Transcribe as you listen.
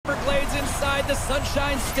the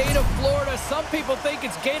Sunshine State of Florida. Some people think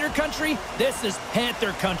it's Gator country. This is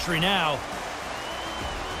Panther country now.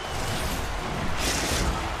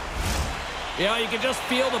 Yeah, you can just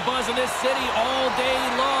feel the buzz in this city all day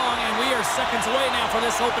long, and we are seconds away now for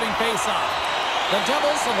this opening faceoff. The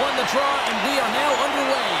Devils have won the draw, and we are now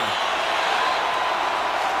underway.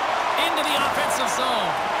 Into the offensive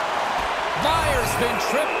zone. Meyer's been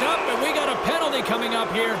tripped up, and we got a penalty coming up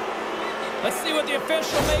here. Let's see what the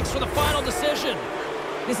official makes for the final decision.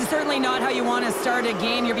 This is certainly not how you want to start a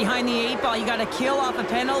game. You're behind the 8 ball. You got to kill off a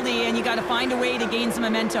penalty, and you got to find a way to gain some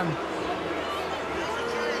momentum.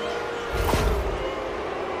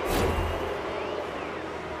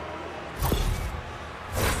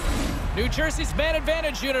 New Jersey's man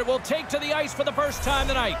advantage unit will take to the ice for the first time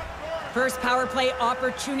tonight. First power play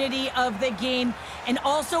opportunity of the game, and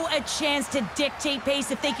also a chance to dictate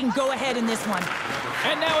pace if they can go ahead in this one.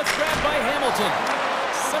 And now it's grabbed by Hamilton.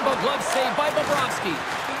 Simple glove save by Bobrovsky.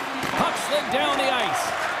 Puck slid down the ice.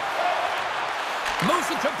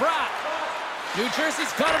 Moves it to Bratt. New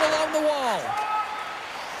Jersey's got it along the wall.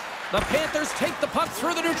 The Panthers take the puck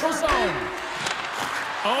through the neutral zone.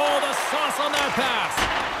 Oh, the sauce on that pass.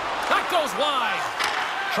 That goes wide.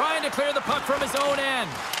 Trying to clear the puck from his own end.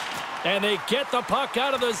 And they get the puck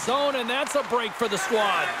out of the zone, and that's a break for the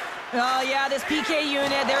squad. Oh, yeah, this PK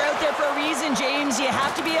unit, they're out there for a reason, James. You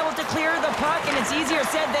have to be able to clear the puck, and it's easier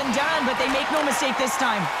said than done, but they make no mistake this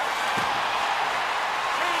time.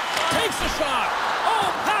 Takes a shot. Oh,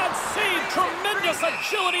 pad save. Tremendous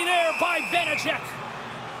agility there by Benacek.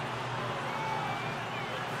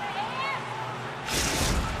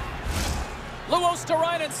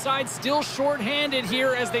 Luosterainen's side still short-handed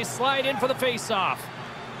here as they slide in for the face-off.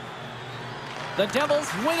 The Devils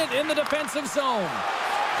win it in the defensive zone.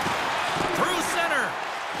 Through center.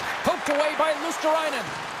 Poked away by Luosterainen.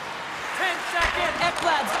 10 seconds.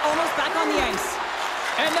 Ekblad's almost back on the ice.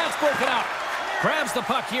 And that's broken up. Grabs the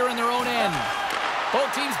puck here in their own end.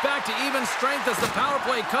 Both teams back to even strength as the power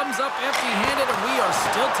play comes up empty-handed, and we are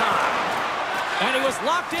still tied. And he was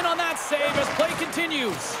locked in on that save as play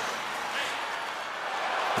continues.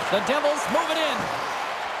 The Devils move it in.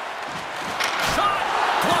 Shot!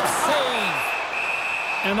 Glove save!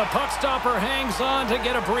 And the puck stopper hangs on to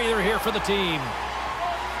get a breather here for the team.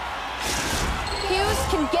 Hughes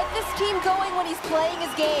can get this team going when he's playing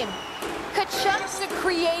his game. Tkachuk's a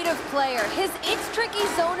creative player. His It's Tricky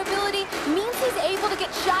zone ability means he's able to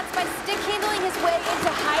get shots by stick handling his way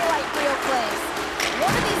into highlight reel plays.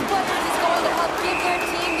 One of these players is going to help give their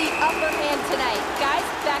team the upper hand tonight. Guys,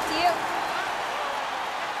 back to you.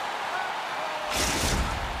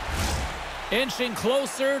 Inching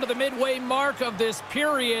closer to the midway mark of this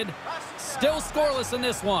period. Still scoreless in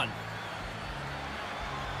this one.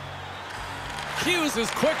 Hughes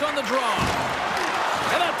is quick on the draw.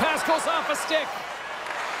 And that pass goes off a stick.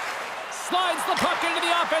 Slides the puck into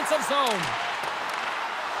the offensive zone.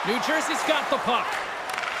 New Jersey's got the puck.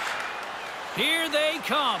 Here they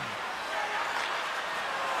come.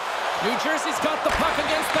 New Jersey's got the puck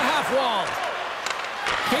against the half wall.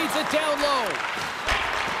 Feeds it down low.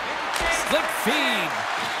 Slip feed.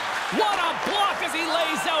 What a block as he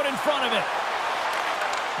lays out in front of it.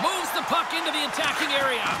 Moves the puck into the attacking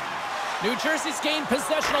area. New Jersey's gained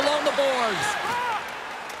possession along the boards.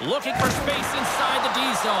 Looking for space inside the D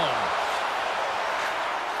zone.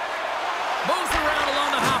 Moves around along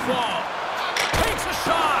the half wall. Takes a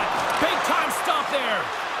shot. Big time stop there.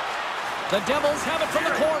 The Devils have it from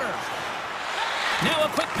the corner. Now a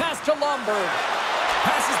quick pass to Lomberg.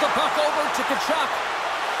 Passes the puck over to Tkachuk.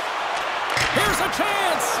 Here's a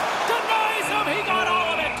chance. Denies him. He got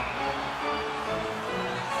all of it.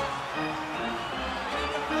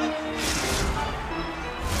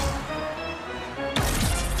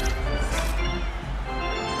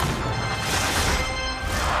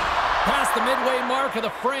 Past the midway mark of the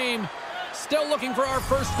frame. Still looking for our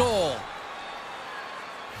first goal.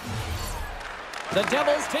 The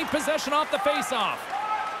Devils take possession off the faceoff.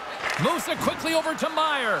 Moves it quickly over to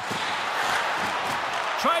Meyer.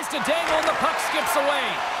 Tries to dangle, and the puck skips away.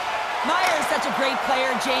 Meyer is such a great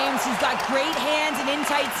player, James. He's got great hands and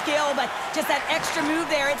in-tight skill, but just that extra move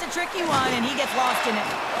there, it's a tricky one, and he gets lost in it.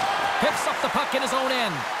 Picks up the puck in his own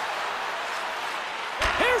end.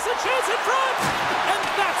 Here's a chance in front, and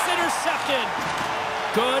that's intercepted.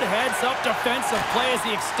 Good heads-up defensive play as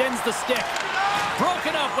he extends the stick.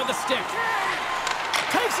 Broken up with the stick.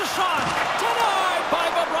 Takes a shot. Denied by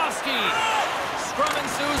Bobrovsky. Scrum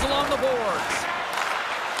ensues along the boards.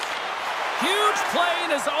 Huge play in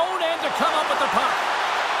his own end to come up with the puck.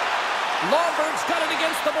 Lomberg's got it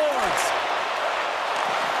against the boards.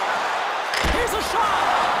 Here's a shot,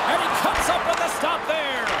 and he comes up with a stop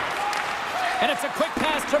there. And it's a quick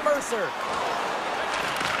pass to Mercer.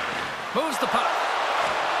 Moves the puck.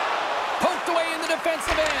 Poked away in the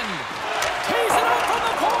defensive end. Tees it up from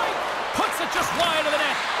the point. Puts it just wide of the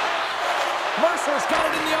net. Mercer's got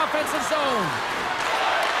it in the offensive zone.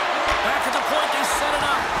 Back at the point, they set it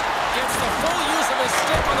up. Gets the full use of his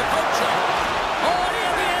stick on the poke check. Oh, and he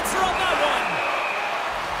had the answer on that one.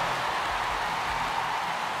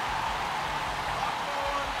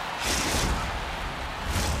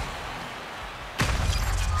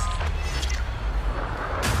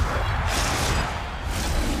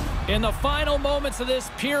 In the final moments of this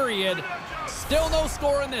period, still no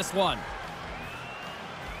score in this one.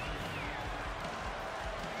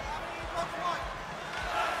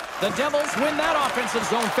 The Devils win that offensive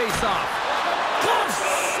zone face-off. Glove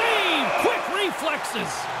save! Quick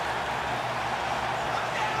reflexes!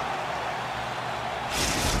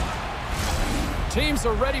 Teams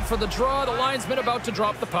are ready for the draw. The linesman about to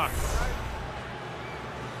drop the puck.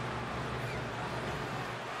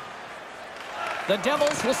 The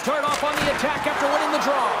Devils will start off on the attack after winning the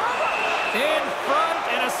draw. In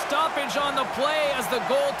front, and a stoppage on the play as the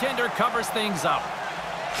goaltender covers things up.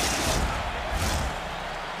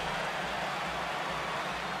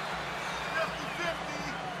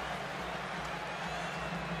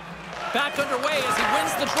 Back underway as he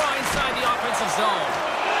wins the draw inside the offensive zone.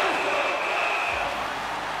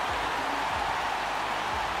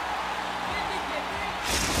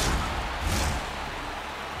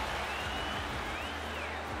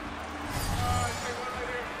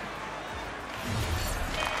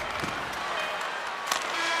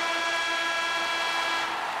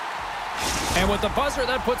 And with the buzzer,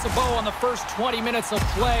 that puts a bow on the first 20 minutes of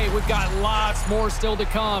play. We've got lots more still to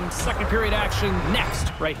come. Second period action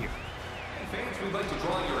next, right here. Fans, we'd like to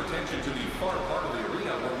draw your attention to the far part of the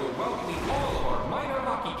arena where we're welcoming all of our minor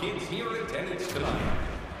hockey kids here in attendance tonight.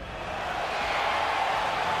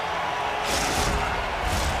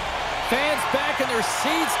 Fans back in their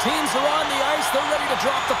seats. Teams are on the ice. They're ready to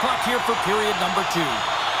drop the puck here for period number 2.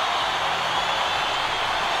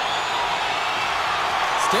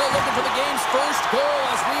 Still looking for the game's first goal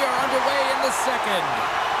as we are underway in the second.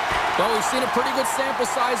 Well, we've seen a pretty good sample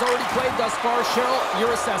size already played thus far. Cheryl,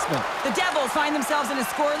 your assessment. The Devils find themselves in a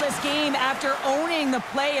scoreless game after owning the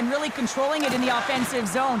play and really controlling it in the offensive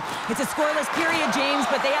zone. It's a scoreless period, James,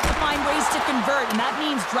 but they have to find ways to convert, and that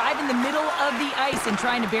means driving the middle of the ice and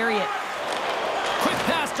trying to bury it. Quick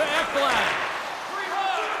pass to Ekblad.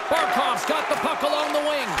 Barkov's got the puck along the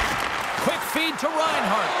wing. Quick feed to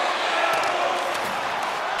Reinhart.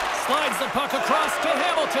 Slides the puck across to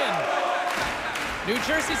Hamilton. New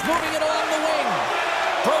Jersey's moving it along the wing.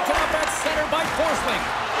 Broken up at center by Forsling.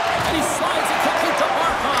 And he slides it quickly to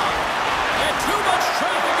Barkov. And too much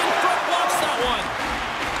traffic in front blocks that one.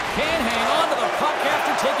 Can't hang on to the puck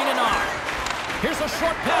after taking it off. Here's a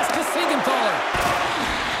short pass to Siegenthaler.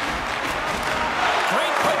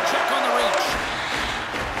 Great quick check on the reach.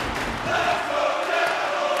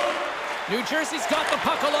 New Jersey's got the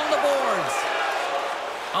puck along the boards.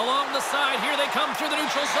 Along the side, here they come through the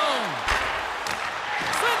neutral zone.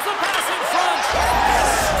 Sends a pass in front.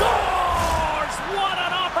 Scores! What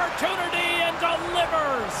an opportunity, and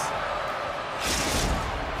delivers!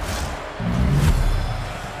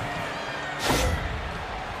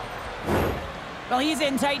 Well, he's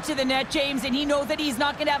in tight to the net, James, and he knows that he's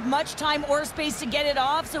not going to have much time or space to get it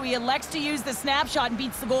off, so he elects to use the snapshot and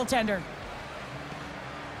beats the goaltender.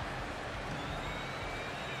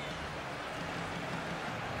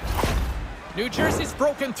 New Jersey's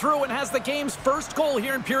broken through and has the game's first goal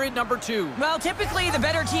here in period number 2. Well, typically the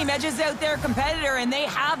better team edges out their competitor, and they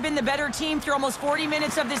have been the better team through almost 40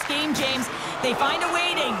 minutes of this game, James. They find a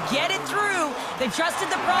way to get it through. They've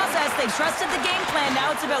trusted the process. They've trusted the game plan.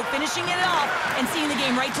 Now it's about finishing it off and seeing the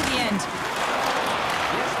game right to the end.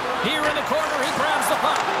 Here in the corner, he grabs the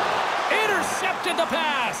puck. Intercepted the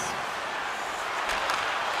pass.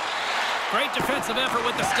 Great defensive effort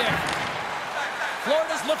with the stick.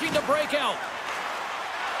 Florida's looking to break out.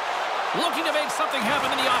 Looking to make something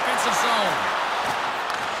happen in the offensive zone.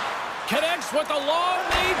 Connects with a long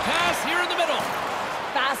lead pass here in the middle.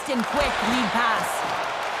 Fast and quick lead pass.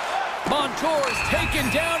 Montour's taken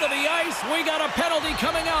down to the ice. We got a penalty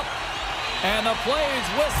coming up. And the play is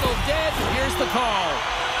whistled dead. Here's the call.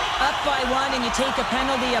 Up by 1 and you take a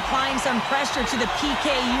penalty, applying some pressure to the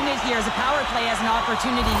PK unit here as a power play has an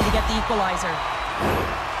opportunity to get the equalizer.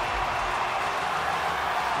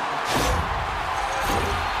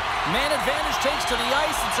 Man advantage takes to the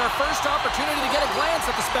ice. It's our first opportunity to get a glance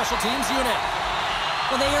at the special teams unit.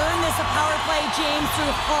 Well, they earn this a power play, James,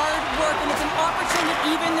 through hard work, and it's an opportunity to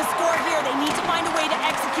even the score here. They need to find a way to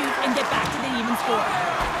execute and get back to the even score.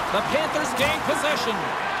 The Panthers gain possession.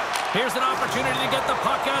 Here's an opportunity to get the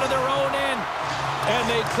puck out of their own end. And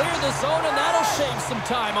they clear the zone, and that'll shave some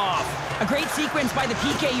time off. A great sequence by the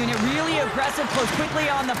PK unit. Really aggressive, close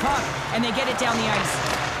quickly on the puck, and they get it down the ice.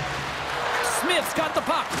 Smith's got the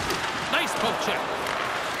puck. Nice poke check.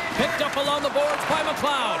 Picked up along the boards by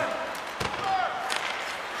McLeod.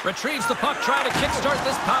 Retrieves the puck, trying to kickstart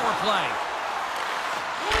this power play.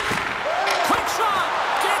 Quick shot!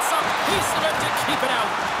 Gets a piece of it to keep it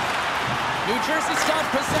out. New Jersey's got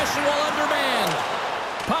possession while undermanned.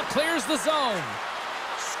 Puck clears the zone.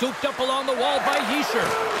 Scooped up along the wall by Hischier.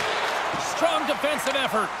 Strong defensive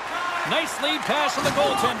effort. Nice lead pass from the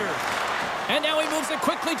goaltender. And now he moves it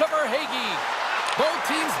quickly to Verhaeghe. Both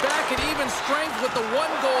teams back at even strength with the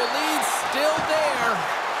one-goal lead still there.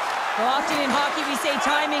 Well, often in hockey we say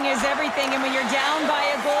timing is everything, and when you're down by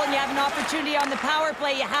a goal and you have an opportunity on the power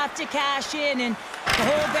play, you have to cash in, and the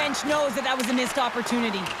whole bench knows that that was a missed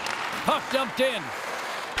opportunity. Puck dumped in.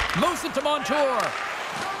 Moves it to Montour.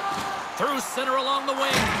 Through center along the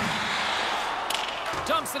wing.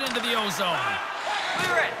 Dumps it into the ozone.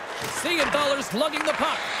 Clear it. Siegenthaler's lugging the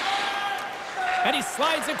puck. And he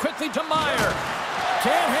slides it quickly to Meyer.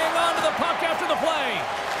 Can't hang on to the puck after the play.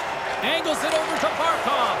 Angles it over to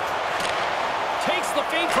Barkov. Takes the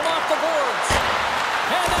feed from off the boards.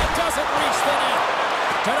 And that doesn't reach the net.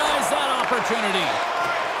 Denies that opportunity.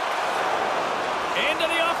 Into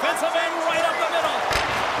the offensive end, right up the middle.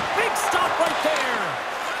 Big stop right there.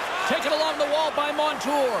 Taken along the wall by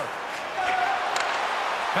Montour.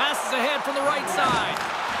 Passes ahead from the right side.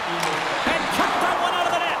 And kicked that one out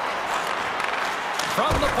of the net.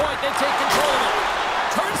 From the point, they take control of it.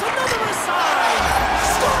 Turns another aside.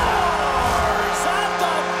 Scores at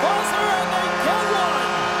the buzzer, and they get one.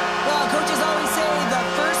 Well, coaches always say the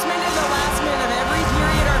first minute and the last minute of every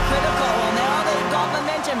period are critical. Well, now they've got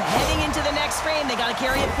momentum heading into the next frame. They got to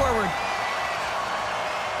carry it forward.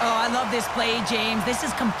 Oh, I love this play, James. This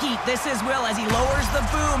is compete. This is Will as he lowers the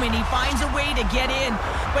boom and he finds a way to get in.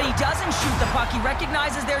 But he doesn't shoot the puck. He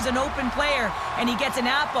recognizes there's an open player, and he gets an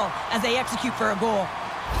apple as they execute for a goal.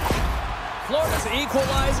 Florida's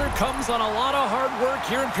equalizer comes on a lot of hard work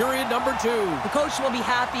here in period number 2. The coach will be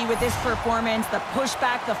happy with this performance, the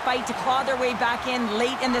pushback, the fight to claw their way back in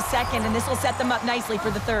late in the second, and this will set them up nicely for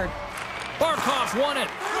the third. Barkov won it.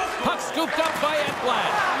 Puck scooped up by Ekblad.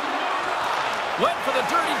 Went for the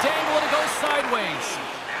dirty dangle, and it goes sideways.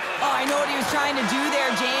 Oh, I know what he was trying to do there,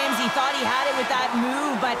 James. He thought he had it with that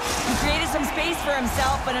move, but he created some space for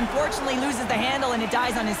himself, but unfortunately loses the handle, and it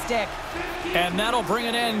dies on his stick. And that'll bring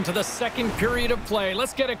an end to the second period of play.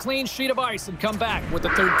 Let's get a clean sheet of ice and come back with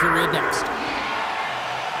the third period next.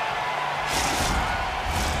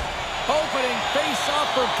 Opening face-off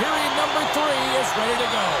for period number 3 is ready to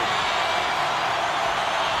go.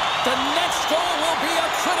 The next goal will be a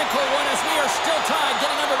critical one as we are still tied,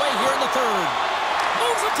 getting underway here in the third.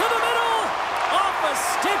 Moves it to the middle. Off a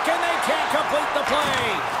stick, and they can't complete the play.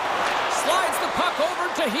 Slides the puck over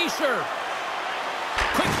to Hischier.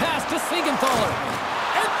 Quick pass to Siegenthaler.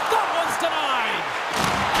 And that one's denied.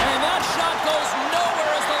 And that shot goes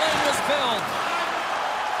nowhere as the lane was filled.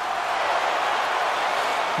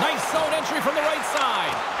 Nice zone entry from the right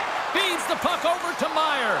side. Feeds the puck over to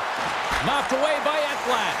Meyer. Knocked away by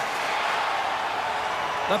Ekblad.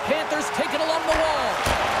 The Panthers take it along the wall.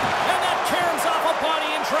 And that caroms off a body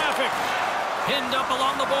in traffic. Pinned up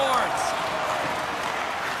along the boards.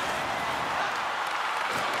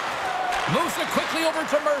 Moves it quickly over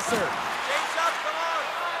to Mercer.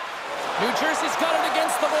 New Jersey's got it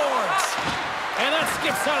against the boards. And that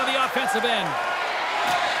skips out of the offensive end.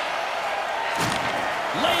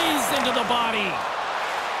 Lays into the body.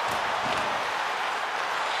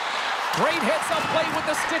 Great heads-up play with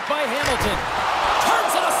the stick by Hamilton.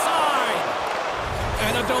 Turns it aside.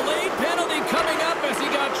 And a delayed penalty coming up as he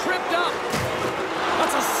got tripped up.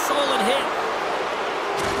 That's a solid hit.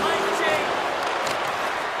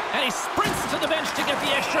 And he sprints to the bench to get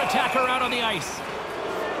the extra attacker out on the ice.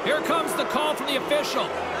 Here comes the call from the official.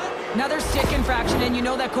 Another stick infraction, and you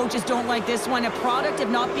know that coaches don't like this one. A product of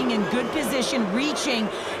not being in good position, reaching,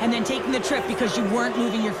 and then taking the trip because you weren't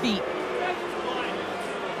moving your feet.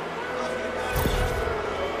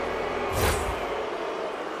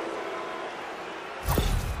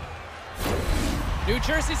 New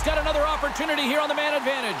Jersey's got another opportunity here on the man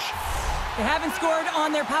advantage. They haven't scored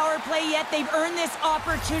on their power play yet. They've earned this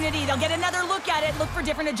opportunity. They'll get another look at it, look for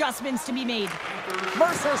different adjustments to be made.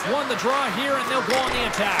 Mercer's won the draw here, and they'll go on the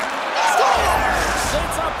attack. Scores!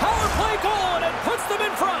 It's a power play goal, and it puts them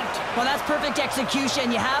in front. Well, that's perfect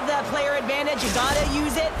execution. You have that player advantage. You got to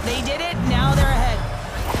use it. They did it. Now they're ahead.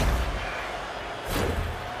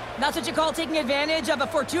 That's what you call taking advantage of a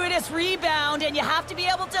fortuitous rebound, and you have to be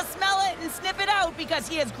able to smell it and sniff it out because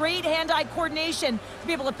he has great hand-eye coordination to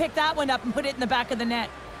be able to pick that one up and put it in the back of the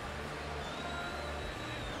net.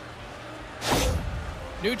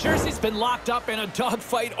 New Jersey's been locked up in a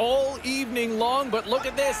dogfight all evening long, but look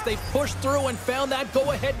at this. They pushed through and found that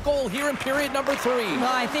go-ahead goal here in period number 3.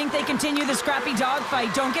 Well, I think they continue the scrappy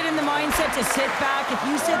dogfight. Don't get in the mindset to sit back. If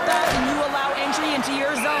you sit back and you allow entry into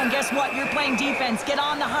your zone, guess what? You're playing defense. Get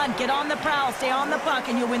on the hunt, get on the prowl, stay on the puck,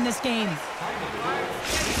 and you'll win this game.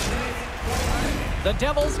 The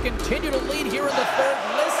Devils continue to lead here in the third,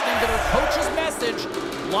 listening to their coach's message.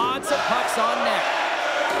 Lots of pucks on net.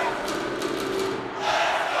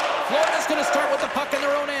 Florida's going to start with the puck in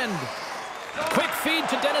their own end. Quick feed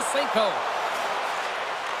to Denisenko.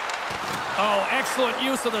 Oh, excellent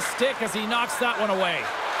use of the stick as he knocks that one away.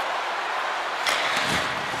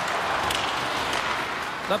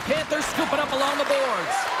 The Panthers scoop it up along the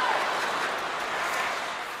boards.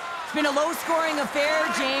 It's been a low-scoring affair,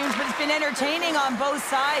 James, but it's been entertaining on both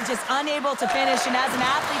sides, just unable to finish. And as an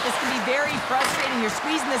athlete, this can be very frustrating. You're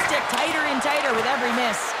squeezing the stick tighter and tighter with every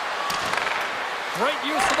miss. Great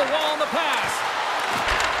use of the wall on the pass.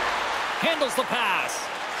 Handles the pass.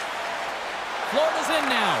 Florida's in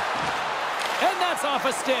now. And that's off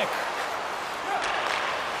a stick.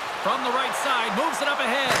 From the right side, moves it up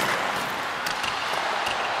ahead.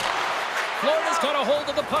 Florida's got a hold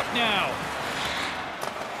of the puck now.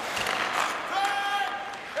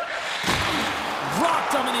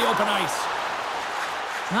 Rocked him in the open ice.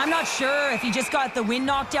 I'm not sure if he just got the wind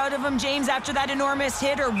knocked out of him, James, after that enormous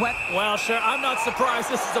hit or what. Well, sure, I'm not surprised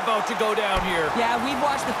this is about to go down here. Yeah, we've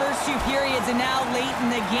watched the first 2 periods, and now late in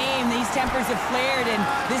the game, these tempers have flared, and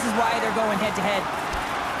this is why they're going head-to-head.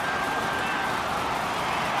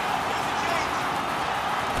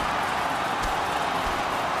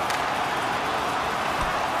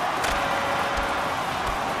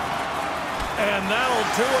 And that'll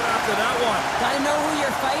do it after that one. Got to know who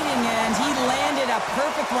you're fighting, and he landed a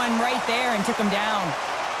perfect one right there and took him down.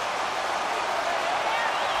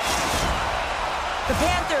 The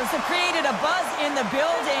Panthers have created a buzz in the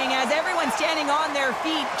building as everyone's standing on their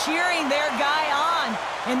feet, cheering their guy on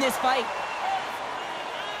in this fight.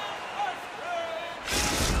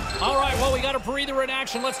 All right, well, we got a breather in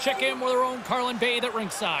action. Let's check in with our own Carlin Bay at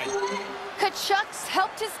ringside. Tkachuk's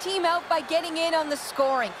helped his team out by getting in on the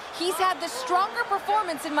scoring. He's had the stronger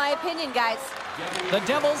performance, in my opinion, guys. The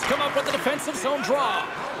Devils come up with the defensive zone draw.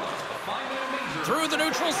 Through the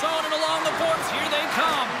neutral zone and along the boards, here they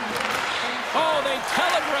come. Oh, they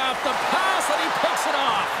telegraph the pass, and he picks it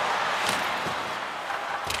off.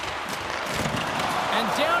 And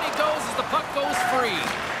down he goes as the puck goes free.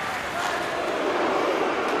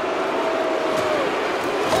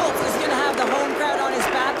 The home crowd on his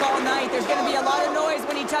back all night. There's going to be a lot of noise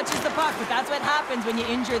when he touches the puck, but that's what happens when you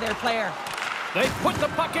injure their player. They put the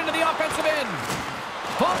puck into the offensive end.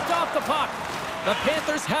 Bumped off the puck. The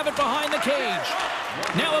Panthers have it behind the cage.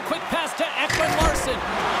 Now a quick pass to Ekman Larson.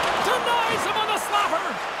 Denies him on the slapper.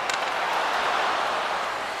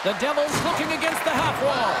 The Devils looking against the half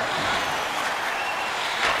wall.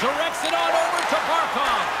 Directs it on over to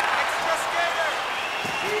Barkov.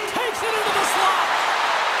 Takes it into the slot.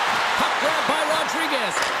 Puck grab by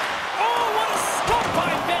Rodriguez. Oh, what a scoop by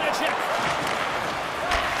Benechik.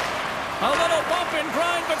 A little bump and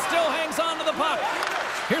grind, but still hangs on to the puck.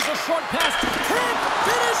 Here's a short pass. Can't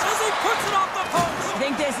finish as he puts it off the post. I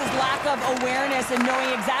think this is lack of awareness and knowing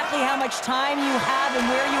exactly how much time you have and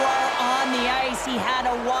where you are on the ice. He had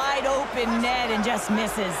a wide open net and just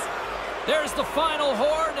misses. There's the final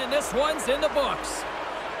horn, and this one's in the books.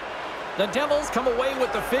 The Devils come away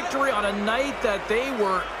with the victory on a night that they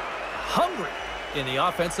were hungry in the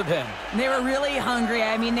offensive end. They were really hungry.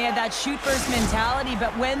 I mean, they had that shoot-first mentality,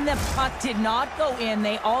 but when the puck did not go in,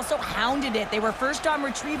 they also hounded it. They were first on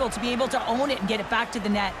retrieval to be able to own it and get it back to the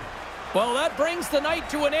net. Well, that brings the night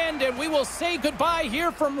to an end, and we will say goodbye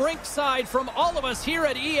here from ringside from all of us here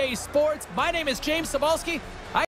at EA Sports. My name is James Cebulski.